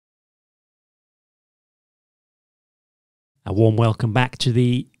A warm welcome back to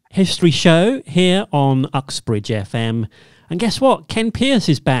the History Show here on Uxbridge FM. And guess what? Ken Pearce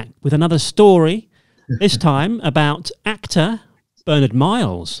is back with another story, this time about actor Bernard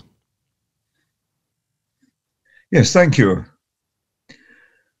Miles. Yes, thank you.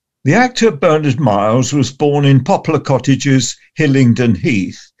 The actor Bernard Miles was born in Poplar Cottages, Hillingdon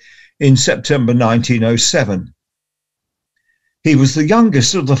Heath, in September 1907. He was the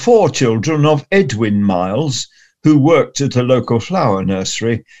youngest of the 4 children of Edwin Miles, who worked at a local flower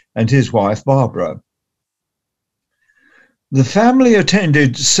nursery, and his wife Barbara. The family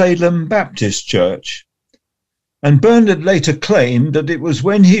attended Salem Baptist Church, and Bernard later claimed that it was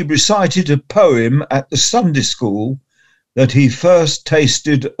when he recited a poem at the Sunday school that he first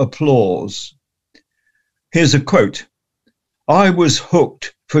tasted applause. Here's a quote: "I was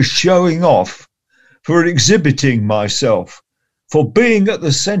hooked for showing off, for exhibiting myself, for being at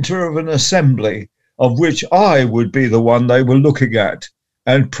the centre of an assembly of which I would be the one they were looking at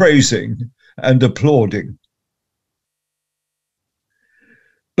and praising and applauding."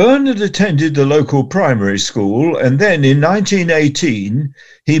 Bernard attended the local primary school, and then in 1918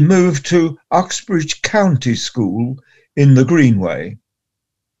 he moved to Uxbridge County School in the Greenway.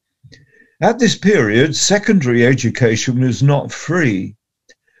 At this period, secondary education was not free.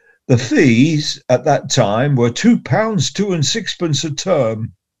 The fees at that time were £2, 2 and 6pence a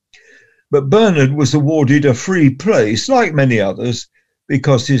term. But Bernard was awarded a free place, like many others,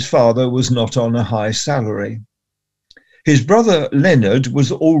 because his father was not on a high salary. His brother Leonard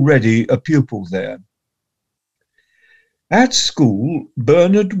was already a pupil there. At school,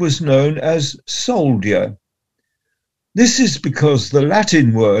 Bernard was known as Soldier. This is because the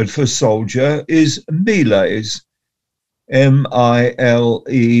Latin word for soldier is miles, M-I-L-E-S.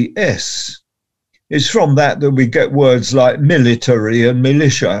 It's from that we get words like military and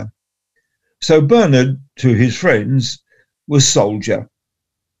militia. So Bernard, to his friends, was Soldier.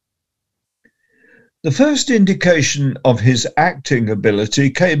 The first indication of his acting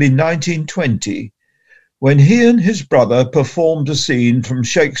ability came in 1920, when he and his brother performed a scene from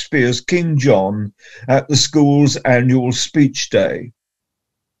Shakespeare's King John at the school's annual speech day.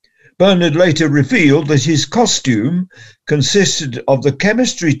 Bernard later revealed that his costume consisted of the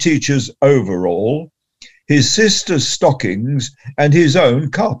chemistry teacher's overall, his sister's stockings, and his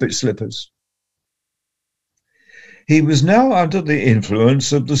own carpet slippers. He was now under the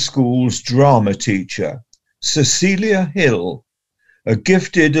influence of the school's drama teacher, Cecilia Hill, a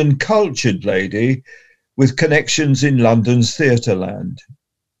gifted and cultured lady with connections in London's theatreland.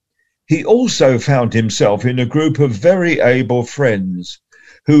 He also found himself in a group of very able friends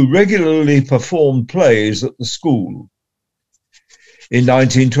who regularly performed plays at the school. In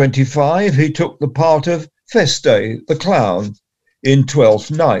 1925, he took the part of Feste, the clown, in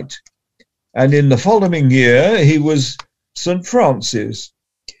Twelfth Night, and in the following year he was St. Francis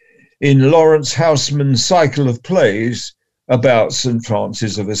in Lawrence Houseman's cycle of plays about St.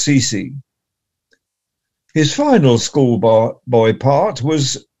 Francis of Assisi. His final schoolboy part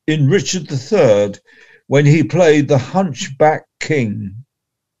was in Richard III, when he played the Hunchback King.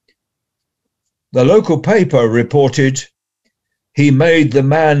 The local paper reported, "He made the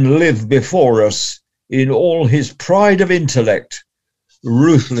man live before us in all his pride of intellect,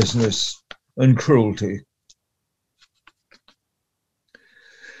 ruthlessness, and cruelty."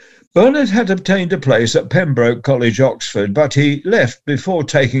 Bernard had obtained a place at Pembroke College, Oxford, but he left before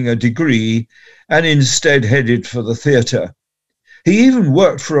taking a degree and instead headed for the theatre. He even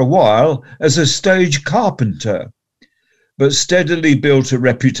worked for a while as a stage carpenter, but steadily built a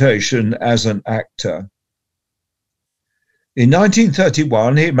reputation as an actor. In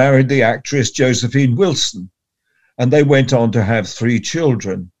 1931, he married the actress Josephine Wilson, and they went on to have 3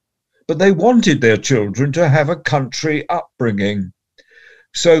 children. But they wanted their children to have a country upbringing.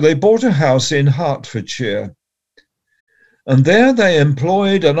 So they bought a house in Hertfordshire. And there they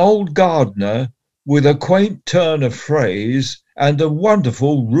employed an old gardener with a quaint turn of phrase and a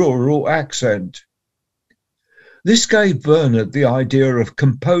wonderful rural accent. This gave Bernard the idea of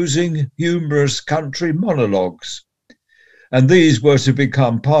composing humorous country monologues, and these were to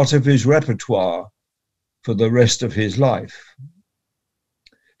become part of his repertoire for the rest of his life.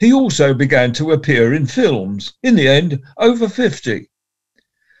 He also began to appear in films, in the end over 50.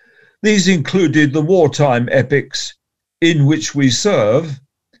 These included the wartime epics In Which We Serve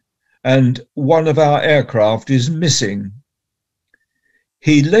and One of Our Aircraft is Missing.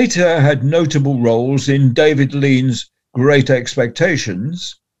 He later had notable roles in David Lean's Great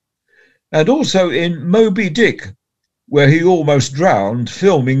Expectations and also in Moby Dick, where he almost drowned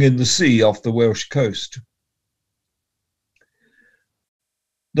filming in the sea off the Welsh coast.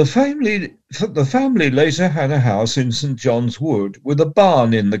 The family later had a house in St John's Wood with a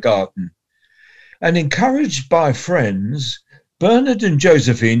barn in the garden. And encouraged by friends, Bernard and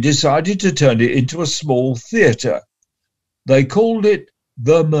Josephine decided to turn it into a small theatre. They called it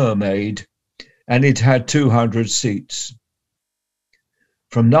The Mermaid, and it had 200 seats.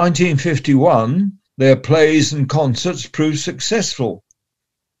 From 1951, their plays and concerts proved successful,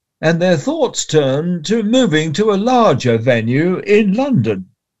 and their thoughts turned to moving to a larger venue in London.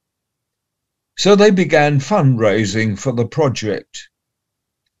 So they began fundraising for the project.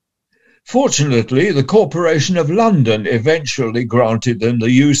 Fortunately, the Corporation of London eventually granted them the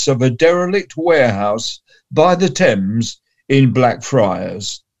use of a derelict warehouse by the Thames in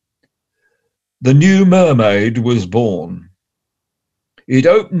Blackfriars. The New Mermaid was born. It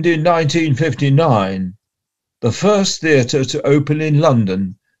opened in 1959, the first theatre to open in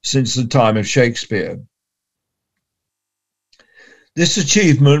London since the time of Shakespeare. This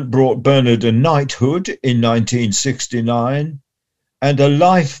achievement brought Bernard a knighthood in 1969 and a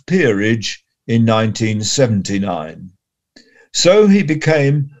life peerage in 1979. So he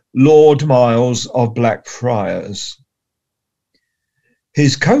became Lord Miles of Blackfriars.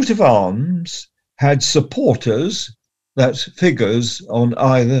 His coat of arms had supporters, that's figures, on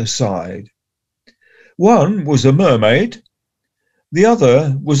either side. One was a mermaid, the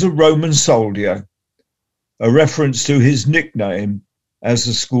other was a Roman soldier, a reference to his nickname as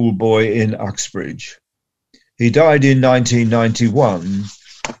a schoolboy in Uxbridge. He died in 1991,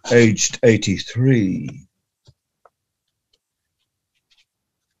 aged 83.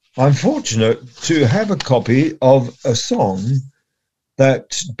 I'm fortunate to have a copy of a song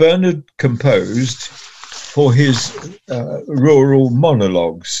that Bernard composed for his rural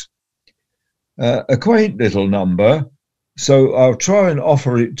monologues. A quaint little number, so I'll try and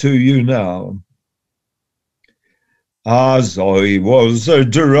offer it to you now. As I was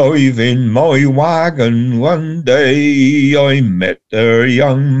a-driving my wagon one day, I met a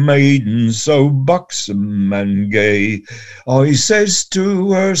young maiden so buxom and gay. I says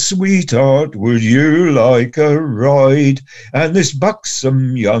to her, sweetheart, would you like a ride? And this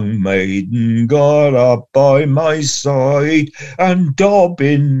buxom young maiden got up by my side, and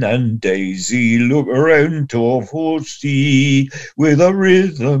Dobbin and Daisy looked round to see, with a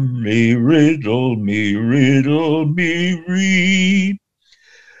rhythm me, riddle me, riddle me.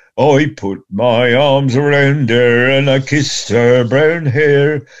 I put my arms around her and I kissed her brown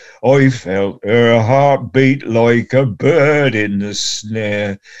hair. I felt her heart beat like a bird in the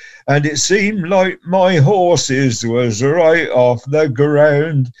snare, and it seemed like my horses was right off the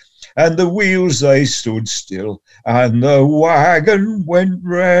ground, and the wheels they stood still, and the wagon went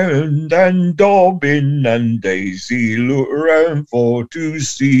round, and Dobbin and Daisy looked round for to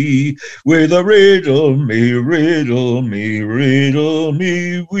see, with a riddle me, riddle me, riddle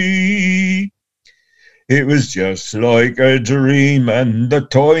me wee. It was just like a dream, and the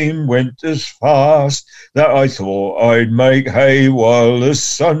time went as fast that I thought I'd make hay while the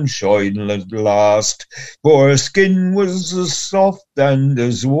sunshine would last. For her skin was as soft and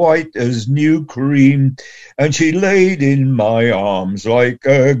as white as new cream, and she laid in my arms like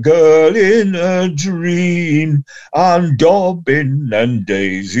a girl in a dream. And Dobbin and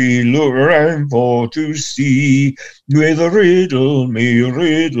Daisy looked round for to see, with a riddle me,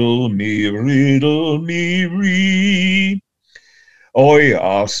 riddle me, riddle me ree. I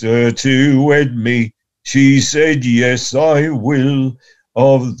asked her to wed me, she said yes I will,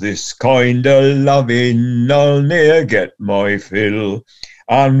 of this kind of loving I'll ne'er get my fill.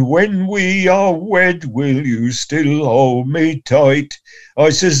 And when we are wed, will you still hold me tight? I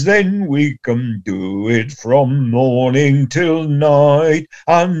says, then we can do it from morning till night.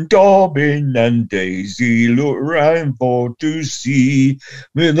 And Dobbin and Daisy look round for to see,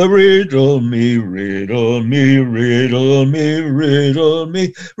 with a riddle me, riddle me, riddle me, riddle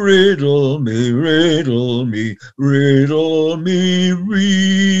me, riddle me, riddle me, riddle me,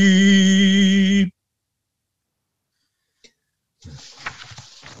 read.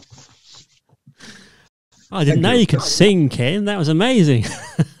 I didn't know you could sing, Ken. That was amazing.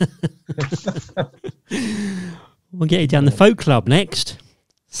 We'll get you down the folk club next,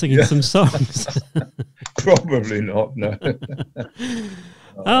 singing some songs. Probably not, no.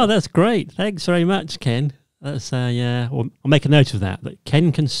 Oh, that's great. Thanks very much, Ken. That's I'll make a note of that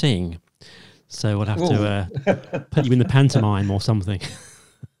Ken can sing. So we'll have to put you in the pantomime or something.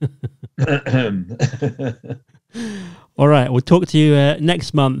 All right, we'll talk to you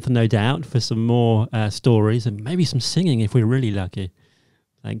next month, no doubt, for some more stories and maybe some singing if we're really lucky.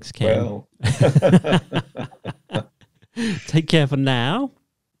 Thanks, Ken. Well. Take care for now.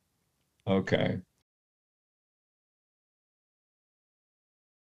 Okay.